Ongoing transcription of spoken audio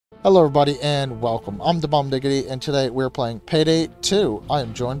Hello everybody and welcome. I'm the Bomb Diggity and today we're playing Payday 2. I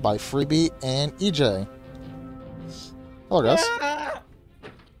am joined by Freebie and EJ. Hello guys.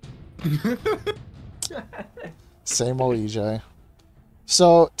 Same old EJ.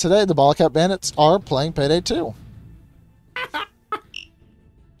 So today the BottleCap Bandits are playing Payday 2.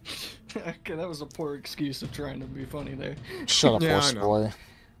 Okay, that was a poor excuse of trying to be funny there. Shut up, Yeah, horse boy.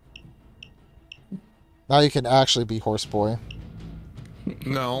 Now you can actually be horse boy.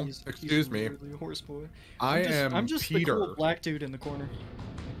 No, He's excuse me. literally a horse boy. I'm just Peter. the cool black dude in the corner.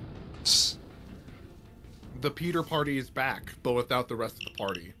 The Peter party is back, but without the rest of the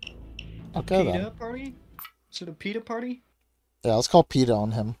party. Okay PETA then. party? Is it a PETA party? Yeah, let's call PETA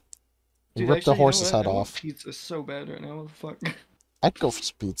on him. He Dude, ripped the actually, you know horse's what? head I want off. Pizza so bad right now. What the fuck? I'd go for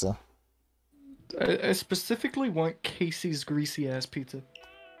some pizza. I specifically want Casey's greasy ass pizza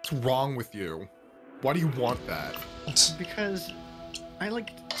What's wrong with you? Why do you want that? because I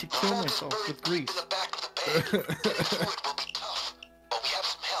like to kill myself with grease.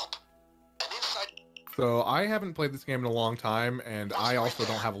 So I haven't played this game in a long time, and I also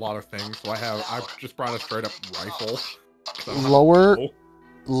don't have a lot of things. So I've just brought a straight up rifle. So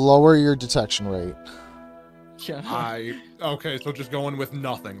Lower your detection rate. Yeah. Okay, so just going with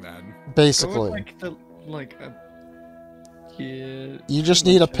nothing then. Go with, Basically. Yeah. You just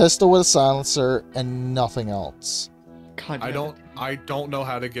need a pistol with a silencer and nothing else. God, I don't know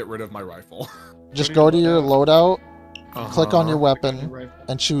how to get rid of my rifle. Just go to your loadout, click on your Uh-huh. weapon,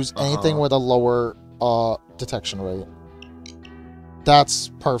 and choose anything Uh-huh. with a lower detection rate. That's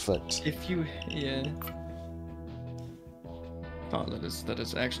perfect. If you, yeah. Oh, that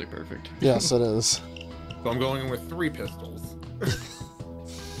is actually perfect. Yes, it is. So I'm going with 3 pistols.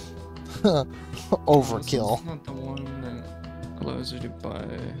 Overkill. This is not the one that allows you to buy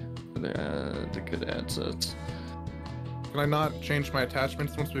the good ad sets. Can I not change my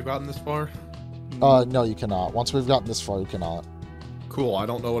attachments once we've gotten this far? No, you cannot. Once we've gotten this far, you cannot. Cool. I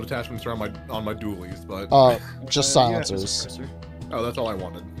don't know what attachments are on my dualies, but Just You have a silencers. suppressor. oh, that's all I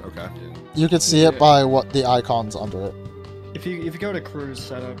wanted. Okay. You can see it by what the icons under it. If you go to cruise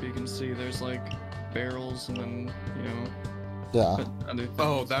setup, you can see there's like barrels and then Yeah. other things.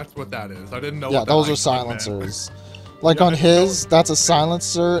 Oh, that's what that is. I didn't know. Yeah, what that those are icon meant. silencers. Like Yeah, on I didn't know his, that's a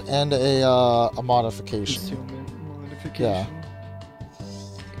silencer and a modification. Concealment modification.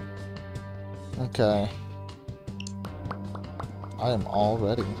 Okay. I am all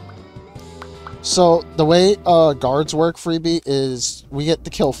ready. So, the way guards work, Freebie, is we get to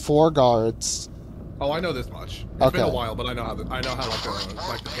kill 4 guards. Oh, I know this much. It's been a Okay. while, but I know how the like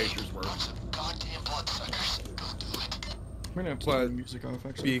the pagers work. We're gonna have to But turn the music off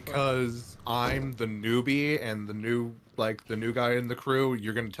actually. Because I'm the newbie and the new guy in the crew,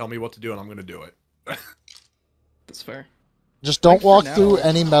 you're gonna tell me what to do, and I'm gonna do it. That's fair. Just don't Like for walk now. through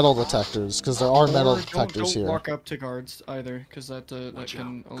any metal detectors, because there are metal Or detectors don't here. walk up to guards either, because that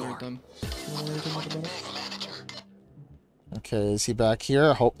can alert them. Okay, is he back here?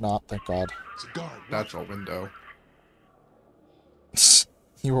 I hope not, thank God. That's a window.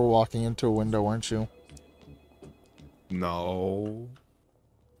 You were walking into a window, weren't you? No.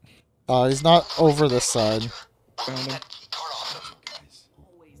 He's not over this side. Found him.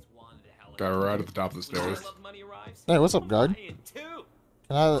 Guy right at the top of the stairs. Hey, what's up, guard?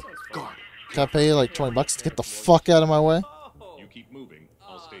 Can I pay you like 20 bucks to get the fuck out of my way? You keep moving.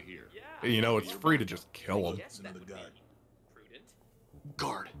 I'll stay here. You know, it's free to just kill him.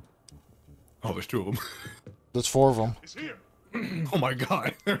 Guard. Oh, there's 2 of them. There's 4 of them. It's here. Oh my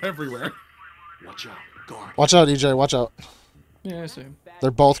God, they're everywhere. Watch out. Guard. Watch out, EJ, watch out. Yeah, I see him.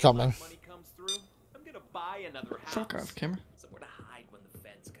 They're both coming. Fuck off, camera.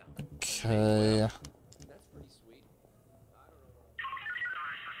 Okay.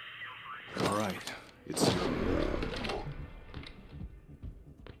 All right. It's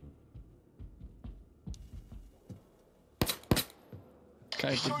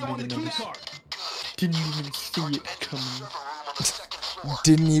Guy didn't even notice. Didn't even see it coming.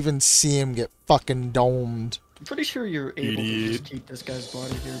 Didn't even see him get fucking domed. I'm pretty sure you're able to Idiot. just keep this guy's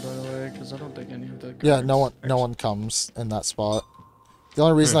body here, by the way, because I don't think any of the Yeah, no guards one comes in that spot. The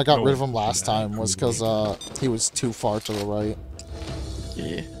only reason I got rid of him last time was because he was too far to the right.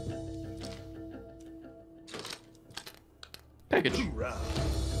 Yeah. Package.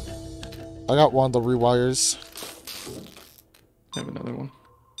 I got one of the rewires. I have another one.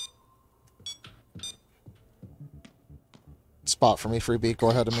 Spot for me, Freebie. Go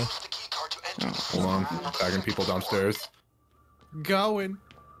ahead of me. Hold on, tagging people downstairs. Going.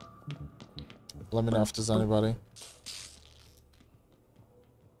 Let me know if there's anybody.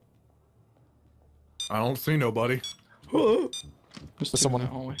 I don't see nobody. There's There's two someone- in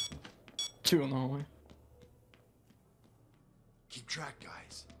the hallway. Two in the hallway. Keep track,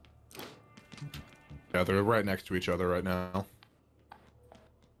 guys. Yeah, they're right next to each other right now.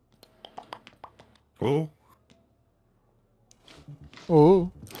 Oh.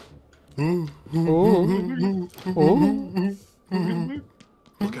 Oh. Oh. Oh.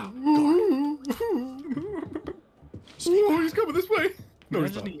 Look out, guard. Oh, he's coming this way. No,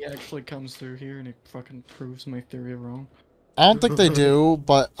 he's Imagine not. he actually comes through here and it fucking proves my theory wrong. I don't think they do,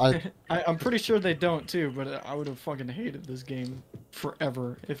 but I'm pretty sure they don't too, but I would have fucking hated this game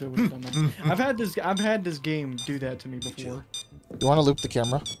forever if it would have done that. I've had this game do that to me before. you want to loop the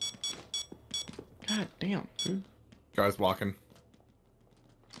camera? God damn, dude. Guy's walking.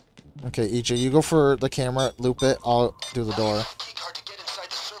 Okay, EJ, you go for the camera, loop it. I'll do the door. Keycard to get inside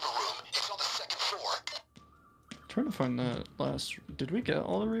the server room. It's on the second floor. Trying to find that last. Did we get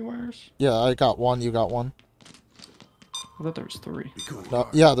all the rewires? Yeah, I got one. You got one. I thought there was 3. Be cool, No, guard.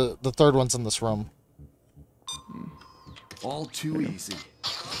 yeah, the third one's in this room. All too easy.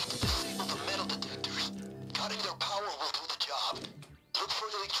 Metal detectors. Cutting their power will do the job. Look for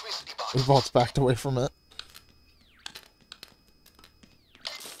the electricity box. We both backed away from it.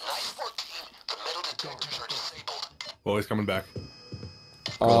 Nice work, team. The metal detectors are disabled. Oh, he's coming back.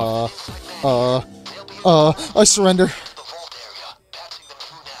 I surrender. The vault area. Patching them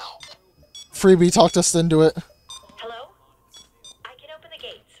through now. Freebie talked us into it. Hello? I can open the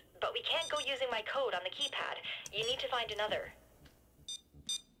gates, but we can't go using my code on the keypad. You need to find another.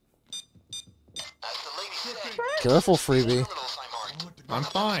 As the lady said, Careful, Freebie. terminals I marked. I'm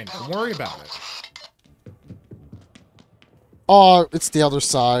fine. Don't worry about it. Oh, it's the other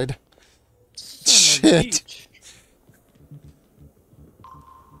side. Son of a Shit. bitch.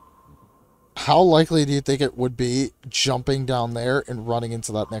 How likely do you think it would be jumping down there and running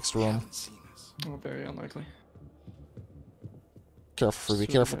into that next room? Haven't seen us. Oh, very unlikely. Careful, Freebie.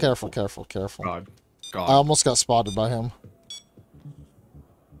 So Careful, bad. careful, careful, careful. God. I God. almost got spotted by him.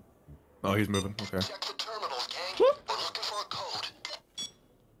 Oh, he's moving. Okay. Check the terminals, gang. We're looking for a code.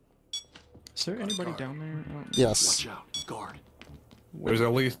 Is there anybody down there? I don't- Yes. Watch out, guard. There's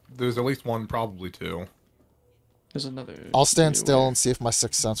at least one, probably two. There's another. I'll stand video still where- and see if my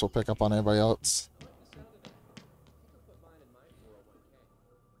sixth sense will pick up on anybody else.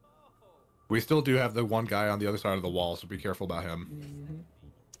 We still do have the one guy on the other side of the wall, so be careful about him.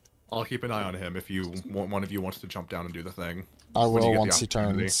 I'll keep an eye on him if one of you wants to jump down and do the thing. I When you will get the once he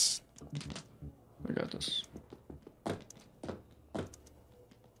opportunity. turns. I got this.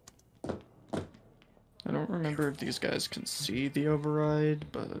 I don't remember if these guys can see the override,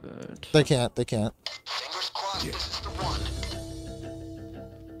 but They can't. They can't. Fingers crossed this is the one.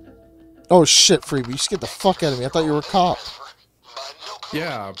 Oh shit, Freebie! You scared the fuck out of me. I thought you were a cop. But no code.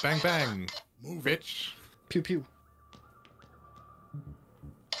 Yeah, bang bang. Move, bitch. pew pew. Now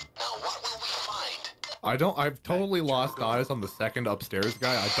what will we find? I've totally lost eyes on the second upstairs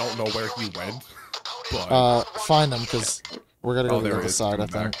guy. I don't know where he went. The code is But Find them, because we're gonna go Oh, to the there other he is, side, I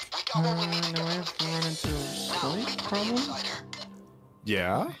coming think. we got what we need. No, I have run into a slight problem. Insider.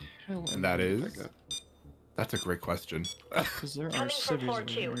 yeah, Hell, and that is because that's a great question. there are Coming from cities floor over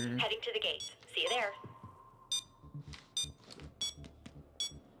 2, here. heading to the gates. See you there.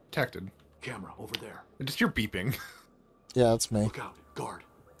 Detected. Camera over there. Just your beeping. Yeah, it's me. Look out, guard.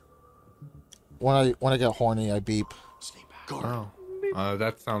 When I get horny, I beep. Stay back. Guard.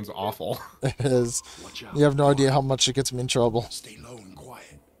 That sounds awful. It is. Watch out. You have no idea how much it gets me in trouble. Stay low and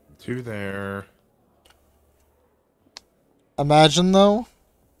quiet. Two there. Imagine though,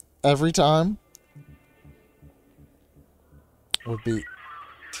 every time would be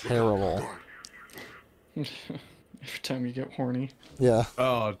terrible. Guard. Every time you get horny. Yeah.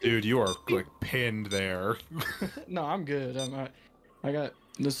 Oh, dude, you are like pinned there. No, I'm good. I got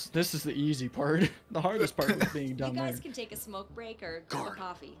this. This is the easy part. The hardest part is being You down there. guys can take a smoke break or grab a Guard.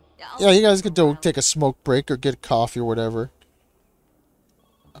 coffee. Yeah, you guys could go take a smoke break or get coffee or whatever.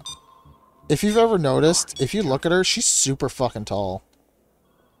 If you've ever noticed, if you look at her, she's super fucking tall.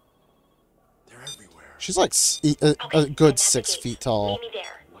 They're everywhere. She's like a Okay, I'm good at the 6 gates. feet tall. Meet me there.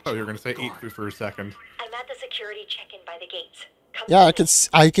 Watch Oh, you're out, gonna say guard. 8 for a second. I'm at the security check-in by the gates. Come Yeah, see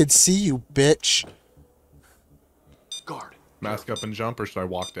I me. could see you, bitch. Guard. Mask up and jump, or should I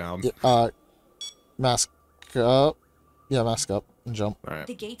walk down? Yeah, mask up. Yeah, mask up and jump. All right.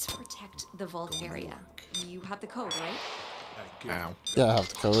 The gates protect the vault area. You have the code, right? Ow. Yeah, I have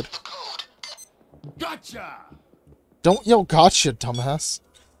the code. Gotcha! Don't yell gotcha, dumbass.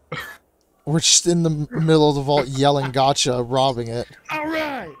 We're just in the middle of the vault yelling gotcha, robbing it. All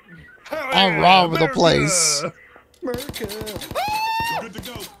right, I robbed the place. America. Good to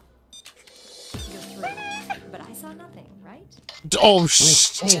go. You're through. But I saw nothing, right? Oh,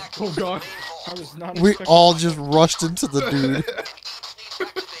 shit. Oh god. I was not We expecting all just rushed into the dude.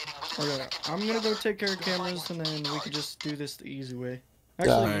 Okay, I'm gonna go take care of cameras and then we can just do this the easy way. Yeah.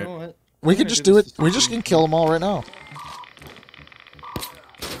 Actually, you know what? We I'm can gonna just do it. this We the just easy can kill way. them all right now.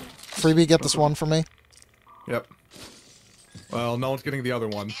 Freebie, get this one for me. Yep. Well, no one's getting the other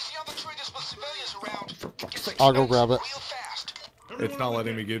one. Easy on the triggers with civilians around. For fuck's sake. I'll go grab it. Real fast. It's not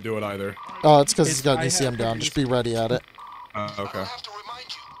letting me do it either. Oh, it's because he's It's- got I an ECM have down. to Just be ready at it. Okay. I have to remind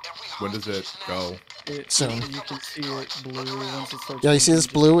you, every When does it go? Soon. You can see it blue once it starts. Yeah, you see blinking, this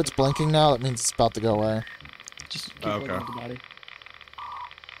blue? It's blinking now. That means it's about to go away. Just keep Okay. looking at the body.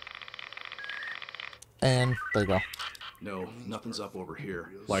 And there you go. No, nothing's up over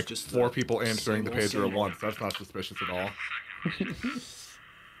here. Like Just 4 the people answering the same pager old at same once. That's not suspicious at all.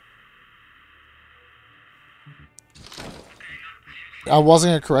 I wasn't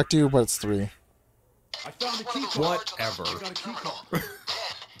gonna correct you, but it's 3. I found a key card. Whatever. I got a key card.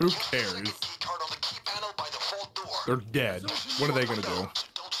 Who cares? key card on the key panel by the vault door. They're dead. What are they gonna do?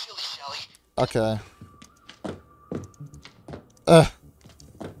 Don't silly Sally. Okay.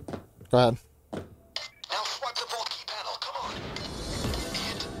 Go ahead. Now swipe the vault key panel. Come on.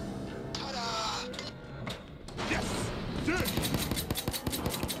 And ta-da!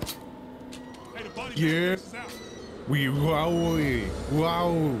 Yeah. We wow.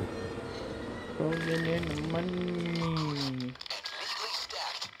 Rolling in the money. And neatly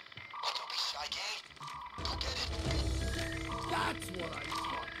stacked. Oh, don't be shy, gang. Go get it. That's what I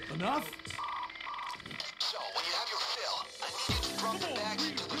thought. Enough? So, when you have your fill, I need you to drop the bags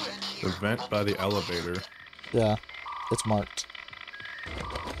into the vent The here. vent by the elevator. Yeah, it's marked.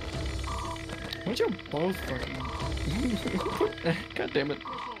 Why'd you both fucking... God damn it.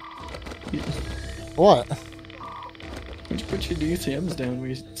 What? Why'd you put your DCMs down?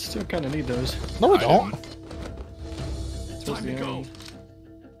 We still kind of need those. No, we I don't. Towards the end.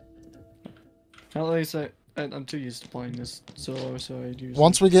 At least I'm too used to playing this solo, so I usually...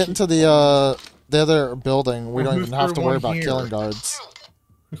 Once we get into the other building, we Well, don't who's even have to third worry one about here? killing guards.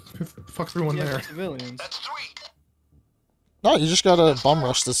 Fuck's everyone Yeah, there? the civilians. That's 3. No, you just gotta bum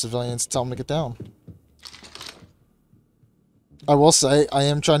rush the civilians, tell them to get down. I will say, I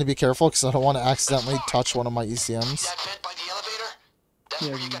am trying to be careful because I don't want to accidentally touch one of my ECMs. That vent by the elevator? That's Yeah,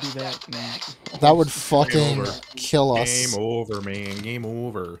 where you you can gotta do stack that. the bags. That would fucking over. kill us. Game over, man. Game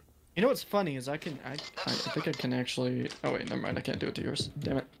over. You know what's funny is I think I can actually... Oh wait, never mind. I can't do it to yours.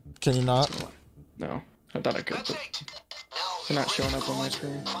 Damn it. Can you not? No. I thought I could, That's but 8. Now, they're not showing up on my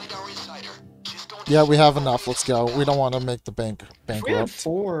screen. find our insider. She's going Yeah, we have enough. Let's go. We don't want to make the bank If we had bankrupt.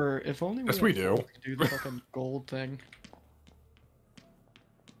 4, if only Yes, had we 4, do. could do the fucking gold thing.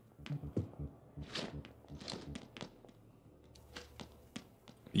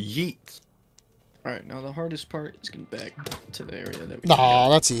 Yeet. Alright, now the hardest part is getting back to the area that we Nah,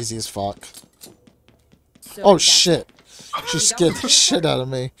 that's easy as fuck. So Oh that's shit. it. She scared the shit out of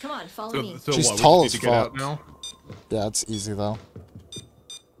me. Come on, follow So, me. so She's what, we tall just as need to get out fuck. now? Yeah, it's easy though.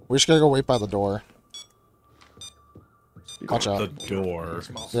 We just gotta go wait by the door. Watch The out. door.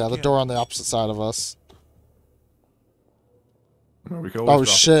 Yeah, the door on the opposite side of us. We can Oh, always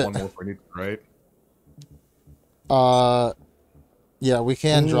drop shit. one more if we need, right? Yeah, we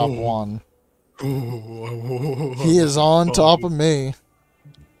can drop Ooh. one. He is on top of me.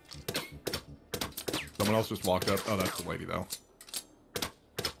 Someone else just walked up. Oh, that's the lady, though.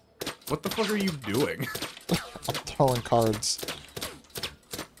 What the fuck are you doing? I'm throwing cards.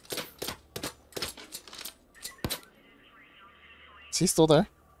 Is he still there?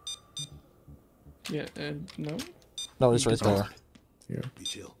 Yeah, no? What No, he's right there. Be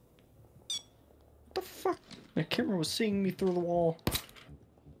chill. the fuck? My camera was seeing me through the wall.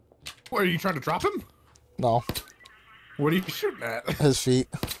 What, are you trying to drop him? No, What are you shooting at? his feet.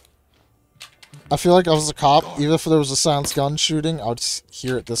 I feel like I was a cop. Even if there was a silenced gun shooting, I would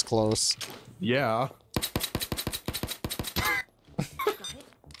hear it this close. Yeah. Got it?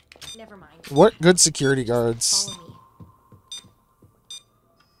 Never mind. What good security guards? Follow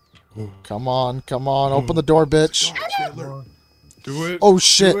me. Come on, come on. Open the door, bitch. Chandler, Do it. Oh,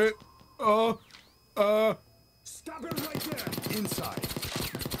 shit. Do it. stop it right there. Inside.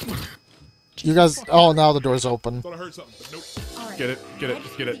 You guys... Oh, now the door's open. Thought I heard something, but nope. All right. Get it, get it, head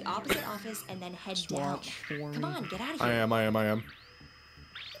just get to it. the opposite office and then head Just down. watch for Come me. on, get out of I here. am.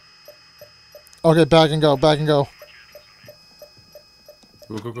 Okay, back and go, back and go.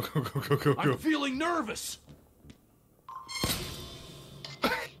 Go, go, go, go, go, go, I'm go. feeling nervous.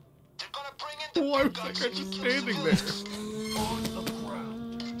 They're gonna bring in the Why was big that guns. guy just standing there? On the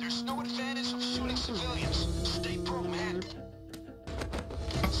ground. There's no advantage of shooting civilians. Stay pro, man.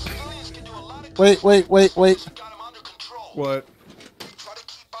 Civilians can do a lot of good Wait. Got him under control. What? Try to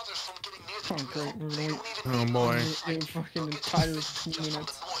keep others from getting near the Oh, great. We're gonna wait Oh boy. a fucking entire 2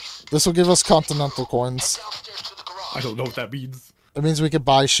 minutes. This will give us continental coins. downstairs to the garage. I don't know what that means. It means we could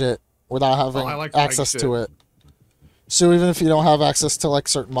buy shit without having I like buying access shit. to it. So even if you don't have access to like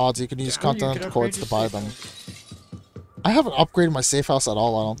certain mods, you can use Or you could continental upgrade coins your to buy safe them. house. I haven't upgraded my safe house at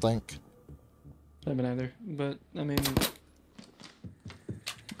all, I don't think. I haven't either, but I mean,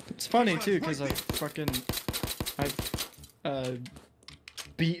 it's funny too because I've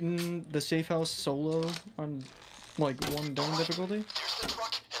beaten the safe house solo on like 1 down difficulty. There's the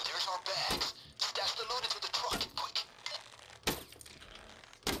truck and there's our bags. Stash the loot into the truck, quick.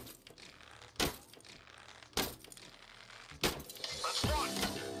 Let's run.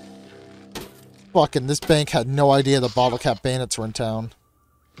 Fucking, this bank had no idea the BottleCap bandits were in town.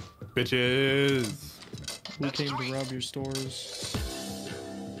 Bitches. We came to rob your stores.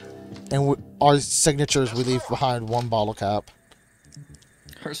 And our signatures we leave behind 1 BottleCap.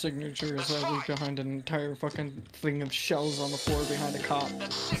 Our signature is that leave behind an entire fucking thing of shells on the floor behind a cop.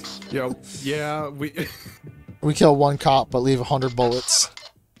 Yo, yeah, we. We kill 1 cop, but leave 100 bullets.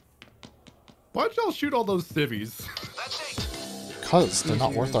 Why'd y'all shoot all those civvies? That's it. Because they're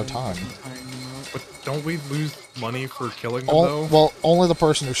not worth our time. But don't we lose money for killing them though? Well, only the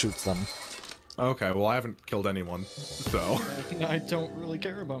person who shoots them. Okay, well I haven't killed anyone, so. I don't really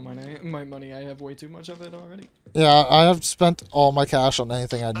care about my money. I have way too much of it already. Yeah, I have spent all my cash on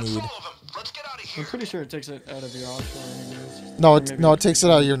anything I That's need. all of them. Let's get out of here. I'm pretty sure it takes it out of your offshore anyways. No, Or it maybe no, it takes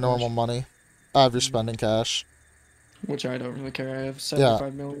it out of your normal money. Out of your spending cash. Which I don't really care. I have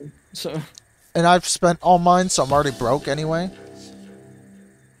 75 million. So And I've spent all mine, so I'm already broke anyway.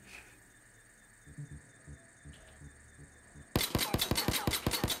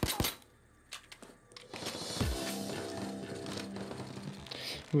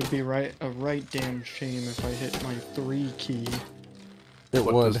 it would be a right damn shame if I hit my 3 key. It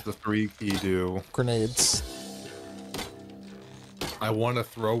What would. does the 3 key do? Grenades. I want to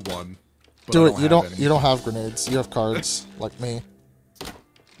throw one. but Do I it. You have don't. any. You don't have grenades. You have cards, like me.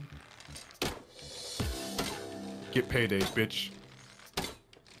 Get payday, bitch.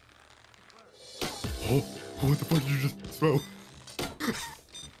 Oh, what the fuck did you just throw?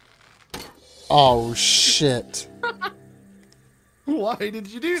 Oh shit! Why did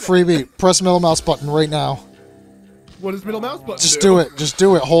you do that? Freebie. Press middle mouse button right now. What does middle mouse button Just do it. Just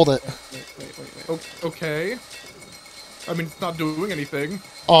do it. Hold it. Okay. I mean, it's not doing anything.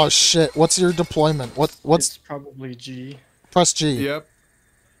 Oh shit! What's your deployment? What's It's probably G. press G? Yep.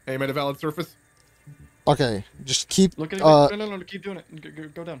 Aim at a valid surface. Okay. Just keep. Look at it. No, keep doing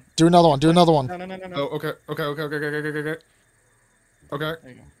it. Go down. Do another one. Do another one. No. Oh, okay. Okay. There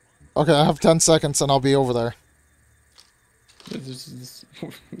you go. Okay, I have 10 seconds and I'll be over there.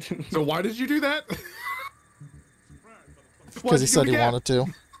 So why did you do that? Because he said he wanted to.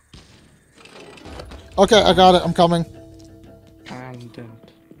 Okay, I got it. I'm coming. Content.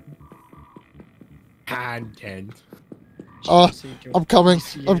 I'm coming.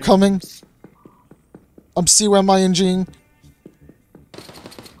 I'm coming. I'm CMINGing.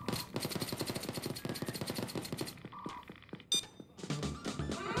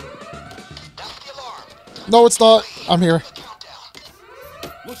 That's the alarm. No, it's not. I'm here. Countdown.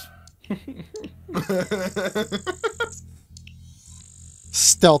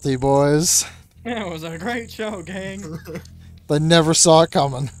 Stealthy boys. That was a great show, gang. They never saw it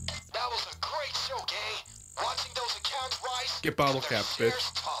coming. That was a great show, gang. Watching those accounts rise. Get BottleCapped, bitch.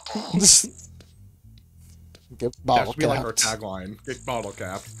 Shares topple. Get That bottle should be like our capped. tagline. Get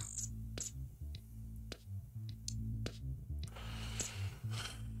BottleCapped.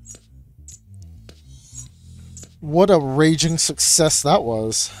 What a raging success that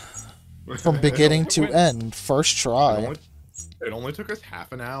was. From beginning to end. First try. It only took us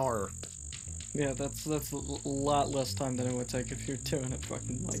half an hour. Yeah, that's a lot less time than it would take if you're doing it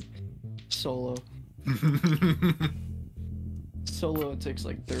fucking like solo. Solo it takes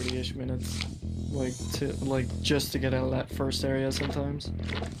like 30-ish minutes, just to get out of that first area sometimes.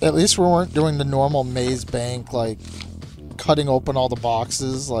 At least we weren't doing the normal maze bank, like cutting open all the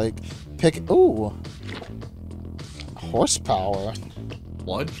boxes, like ooh. Horsepower.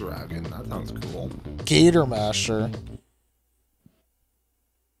 Blood Dragon. That sounds cool. Gator Masher.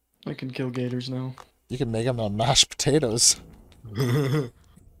 I can kill gators now. You can make them into mashed potatoes.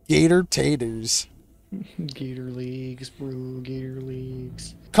 Gator taters. Gator leagues, bro. Gator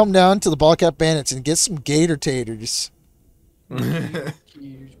leagues. Come down to the BottleCap Bandits and get some gator taters.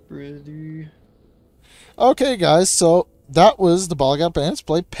 Gators, brother. Okay, guys, so that was the BottleCap Bandits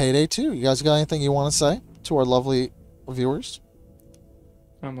play PayDay 2. You guys got anything you want to say to our lovely viewers?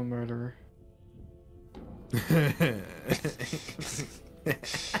 I'm a murderer.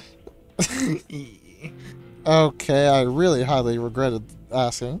 Okay, I really highly regretted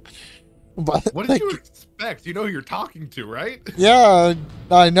asking. But What did you expect? You know who you're talking to, right? yeah,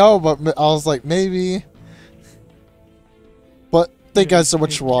 I know, but I was like, maybe. But thank you guys so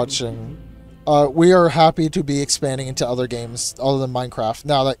much for watching. We are happy to be expanding into other games other than Minecraft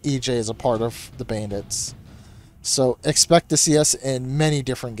now that EJ is a part of the Bandits. So expect to see us in many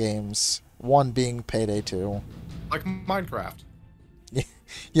different games, one being PayDay 2. Like Minecraft.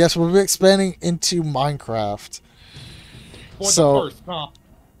 Yes, we'll be expanding into Minecraft. So,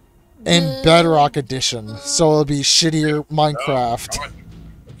 in Bedrock Edition. So it'll be shittier Minecraft.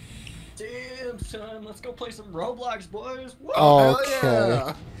 Damn, son, let's go play some Roblox, boys. Woo! Okay.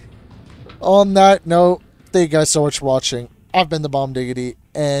 Yeah. On that note, thank you guys so much for watching. I've been the Bomb Diggity,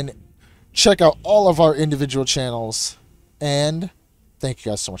 and check out all of our individual channels. And thank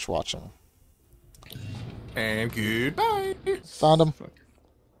you guys so much for watching. And goodbye. Found him.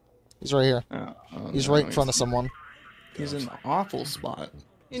 He's right here. Oh, He's no, right in front of someone. He's in an awful spot.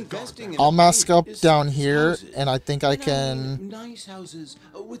 Investing in I'll a mask bank up is down nice here, houses. and I think I You know, can... nice houses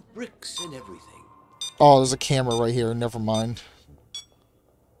with bricks and everything. Oh, there's a camera right here. Never mind.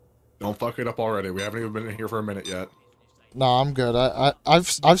 Don't fuck it up already. We haven't even been in here for a minute yet. No, I'm good. I've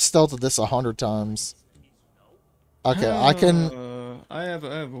stealthed this 100 times. Okay, I can... I have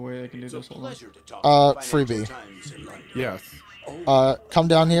a way I can do It's a this. Hold on. pleasure to talk to freebie. Financial Times in London. Yes. Come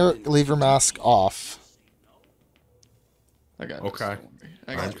down here, leave your mask off. I got Okay. this.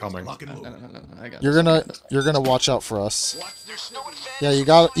 I got I'm this. coming. Lock and No, load. no, no, no, I got You're this. gonna watch out for us. There's no advantage. Yeah,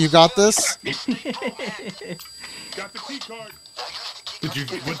 you got this? Got the key card. Did you?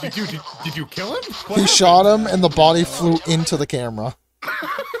 What did you do? Did you kill him? He shot him and the body flew into the camera.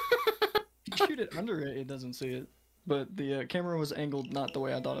 If you shoot it under it, it doesn't see it. But the camera was angled not the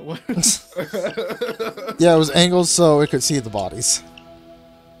way I thought it was. Yeah, it was angled so it could see the bodies.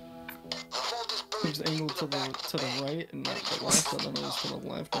 It was angled to the right and not the left, and then it was to the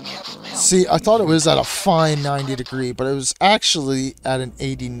left and not the right. See, I thought it was at a fine 90 degree, but it was actually at an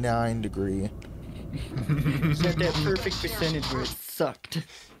 89 degree. It's at that perfect percentage where it sucked.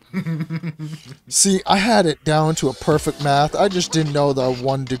 See, I had it down to a perfect math. I just didn't know the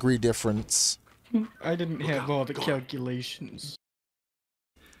 1 degree difference. I didn't have all the calculations.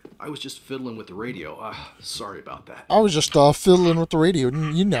 I was just fiddling with the radio. Sorry about that. I was just fiddling with the radio,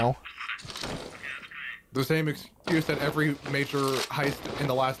 you know. The same excuse that every major heist in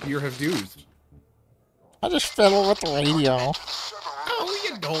the last year has used. I just fiddle with the radio. Oh,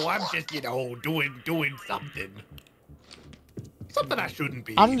 you know, I'm just, doing something. Something I shouldn't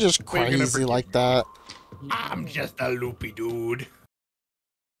be. I'm just But you're gonna crazy forgive like me. that. I'm just a loopy dude.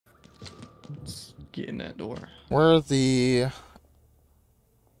 Let's get in that door. Where are the...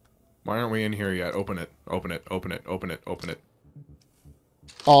 Why aren't we in here yet? Open it. Open it. Open it. Open it. Open it.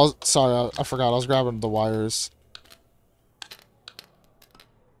 Oh, sorry, I forgot. I was grabbing the wires.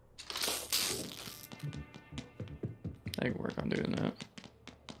 I can work on doing that.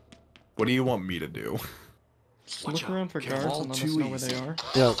 What do you want me to do? Just Watch look out. around for Careful. guards and let us Too know where they easy. are.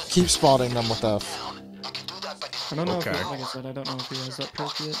 Yeah, keep spotting them with F. I don't know if, Okay. like I said, I don't know if he has that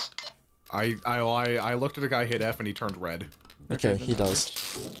perk yet. I looked at a guy hit F and he turned red. Okay, then he that does.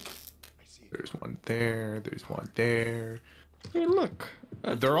 There's one there. There's one there. Hey, look.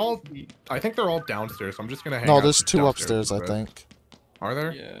 They're all. I think they're all downstairs. So I'm just gonna hang No, out there's 2 downstairs upstairs, I for a bit. think. Are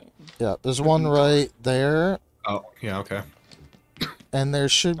there? Yeah. Yeah, there's one right there, Oh, yeah. Okay. and there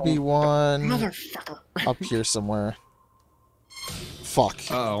should be one Motherfucker. up here somewhere. Fuck.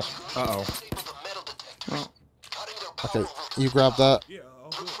 Uh oh. Uh oh. Well, Okay, you grab that.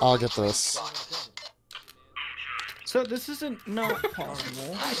 I'll get this. so this isn't not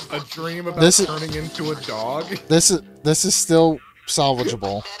possible. A dream about This is- turning into a dog. This is still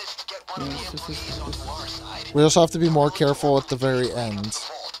salvageable. Yes, this is We also have to be more careful at the very end.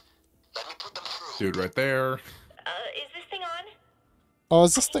 Dude, right there. Is this thing on? Oh,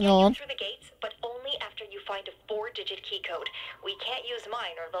 is this thing on? Through the gates, but only after you find a 4-digit key code. We can't use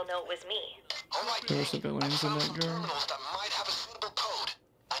mine or they'll know it was me. there were civilians in that guard.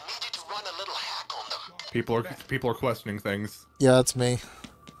 People are questioning things. Yeah, it's me.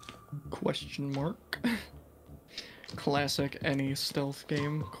 Question mark. Classic any stealth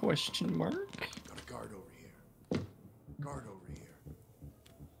game. Question mark. Got a guard over here. Guard over here.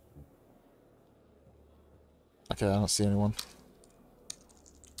 Okay, I don't see anyone.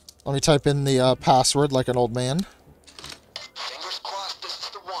 Let me type in the password like an old man. Fingers crossed this is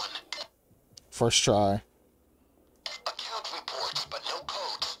the one. First try. Account reports, but no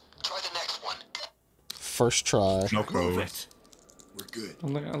codes. Try the next one. First try. No Move code. it. We're good. I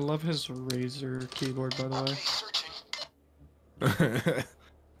love his Razer keyboard, by the way. Searching.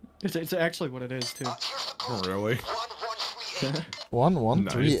 It's actually what it is too. Here's the Oh, code. really? 1138.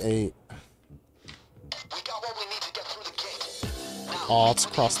 1138. We got what we need to get through the gate. Now, Oh, it's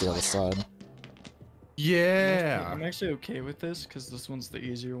across the other side. Yeah. I'm actually okay with this because this one's the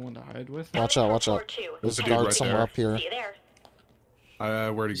easier one to hide with. Watch out, watch out. There's a Dude, guard right somewhere there. up here. See you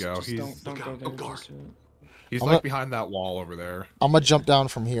there. Where'd he go? Just He's don't go there. guard. just yet. he's I'm like not- behind that wall over there. I'm gonna jump down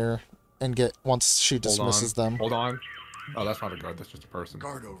from here and get once she Hold dismisses on. them. Hold on. Oh, that's not a guard. That's just a person.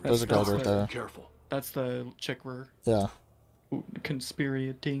 Guard over There's a guard right there. Careful. That's the chick we're Yeah,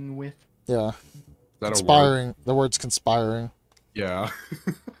 conspirating with. yeah. Is that a word? Conspiring. The word's conspiring. Yeah.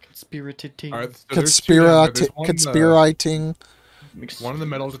 Conspirating. All right. So there's two down there. There's one, Conspirating. one in the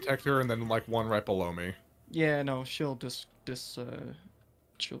metal detector, and then like one right below me. Yeah, no, she'll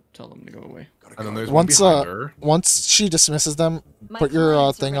she'll tell them to go away. And then there's Once, one behind her. Once she dismisses them, My put your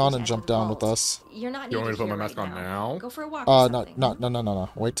clients are thing ready on to and enter jump the down with vault. us. You're not You want me needed to put my here mask right on now? Go for a walk or No, something. no.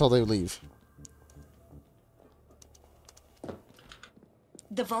 Wait till they leave.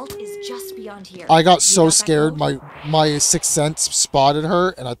 The vault is just beyond here. I got You so that scared, code? my sixth sense spotted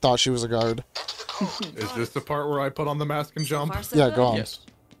her, and I thought she was a guard. Is this the part where I put on the mask and So jump? far, so Yeah, good. go on. Yes.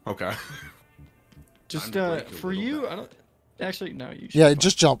 Okay. Just to break your for little you, back. I don't. Actually, no. You should. Yeah, be fine.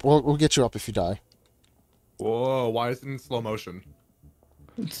 just jump. We'll get you up if you die. Whoa, why is it in slow motion?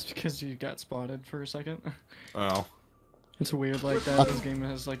 It's because you got spotted for a second. Oh. It's weird like that. This game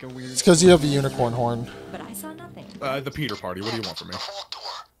has like a weird. It's because you have a unicorn horn. But I saw nothing. The Peter party, what do you want from me? vault door.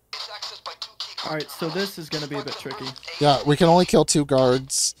 It's accessed by 2 key All right, so this is gonna be a bit tricky. Yeah, we can only kill 2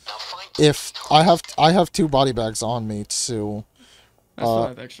 guards. Now find If I have 2 body bags on me too. I still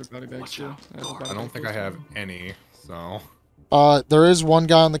have extra body bags too. I don't think I have any, so... There is one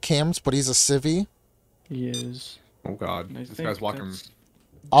guy on the cams, but he's a civvy. He is. Oh god, And I this think guy's walking... that's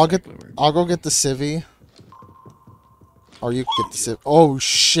I'll exactly where- I'll go get the civvy. Or you can get the civ. Oh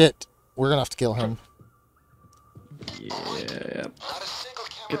shit! We're gonna have to kill him. Yeah. not a single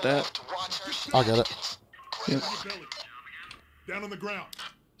camera Get that. left to watch our I'll get it. Yep. Down on the ground.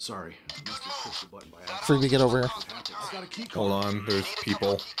 Sorry. Must have pushed the button by accident. Freebie, get over here. It happens. I got a key card. Hold on, there's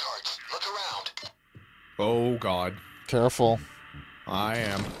people. key cards. Look around. Oh god. Careful. I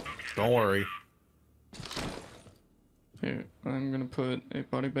am. Don't worry. Here, I'm gonna put a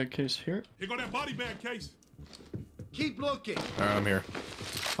body bag case here. Here go that body bag case. Keep looking. Alright, I'm here.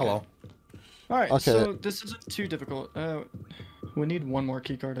 Hello. All right, Okay. so this isn't too difficult. We need one more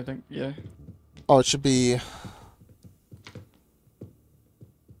key card, I think. Yeah. Oh, it should be.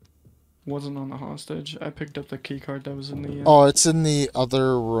 Wasn't on the hostage. I picked up the key card that was in the. Oh, it's in the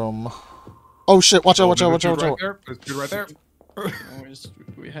other room. Oh shit! Watch out! Watch out! Watch out! Watch out! There. There's two right there. Always,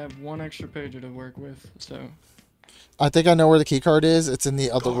 we have one extra pager to work with, so I think I know where the key card is. It's in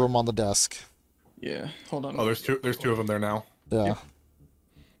the other room on the desk. yeah. Hold on. Oh, there's two of them there now. Yeah.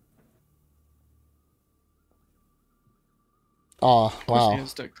 Oh Of course, wow! he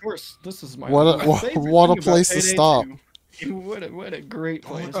is, of course, this is my. What a- my what- favorite what a thing about place to Payday stop. 2. What a great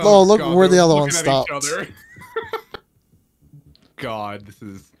place. Oh, look where the they're other one looking at each stopped. other. God, this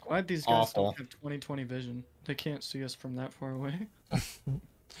is Glad these guys awful. don't have 20/20 vision. They can't see us from that far away.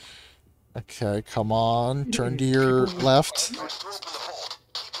 Okay, come on. Turn to your left. Doors to open the vault.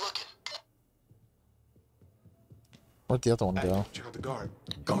 Keep looking. Where'd the other one go? Check out the guard.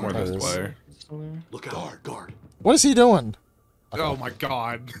 somewhere There this it is. way. Still there? Look out. Guard. What is he doing? Oh my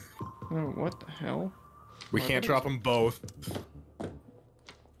god. Oh, what the hell? We can't drop them both.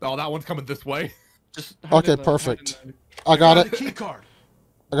 Oh, that one's coming this way. Just Okay, perfect. I got The it. key card.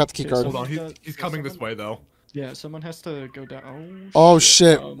 I got the key Okay, card. Hold on, Someone- he's coming this way though. Yeah, someone has to go down. Oh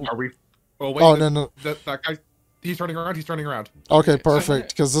shit! Are we? Oh wait. Oh no no. That guy. He's turning around. He's turning around. Okay, Okay, perfect.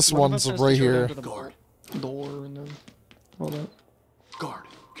 Because this One of one's us has to right go down here. to the Guard. door and then all that. Guard.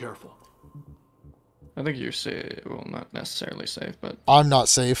 Careful. I think you're safe. Well, not necessarily safe, but. I'm not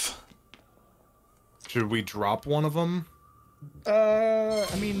safe. Should we drop one of them? I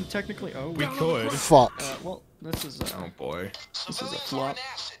mean, technically, We could. Fuck. well, this is Oh boy. this is a Civilians are flop. an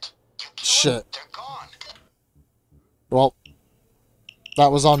asset. You kill Shit. them, they're gone. Well,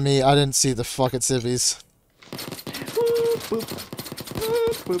 that was on me. I didn't see the fucking civvies. Boop, boop,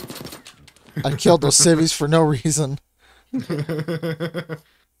 boop. I killed those civvies for no reason.